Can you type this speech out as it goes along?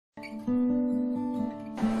Hi,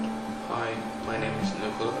 my name is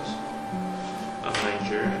Nicholas. I'm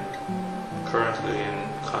Nigerian, currently in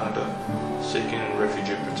Canada, seeking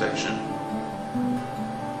refugee protection.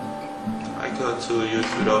 I got to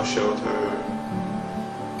Youth Without Shelter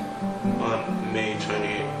on May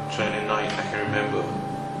 2029, I can remember.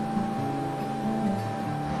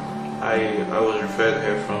 I was referred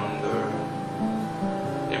here from the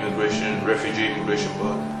refugee immigration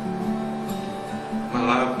board.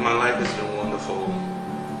 My life has been wonderful,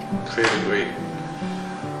 pretty great.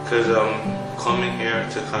 Because coming here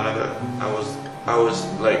to Canada, I was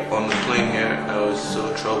like on the plane here, I was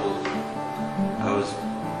so troubled.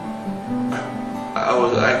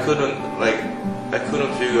 I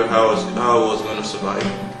couldn't figure how I was gonna survive.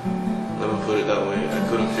 Let me put it that way. I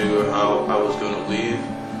couldn't figure how I was gonna leave.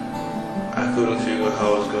 I couldn't figure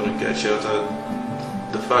how I was gonna get shelter.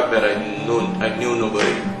 The fact that I knew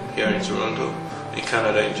nobody here in Toronto, in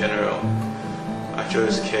Canada in general,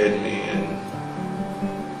 actually scared me. And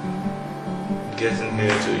getting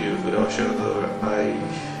here to Youth Without Shelter,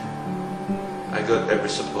 I got every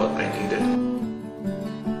support I needed.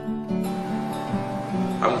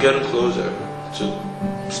 I'm getting closer to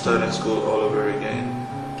starting school all over again,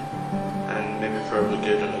 and maybe probably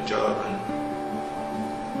getting a job, and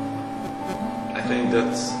I think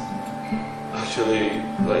that's actually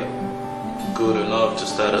like good enough to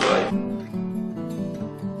start a life.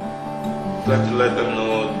 I'd like to let them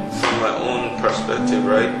know from my own perspective,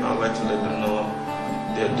 right? I'd like to let them know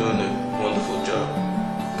they're doing a wonderful job,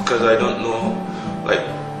 because I don't know, like,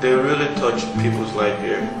 they really touch people's life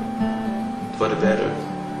here for the better.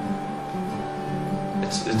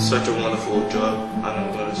 It's such a wonderful job, and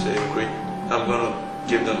I'm gonna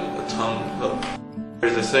give them a thumbs up.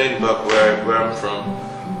 There's a saying back where I'm from,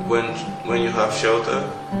 when you have shelter,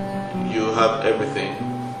 you have everything.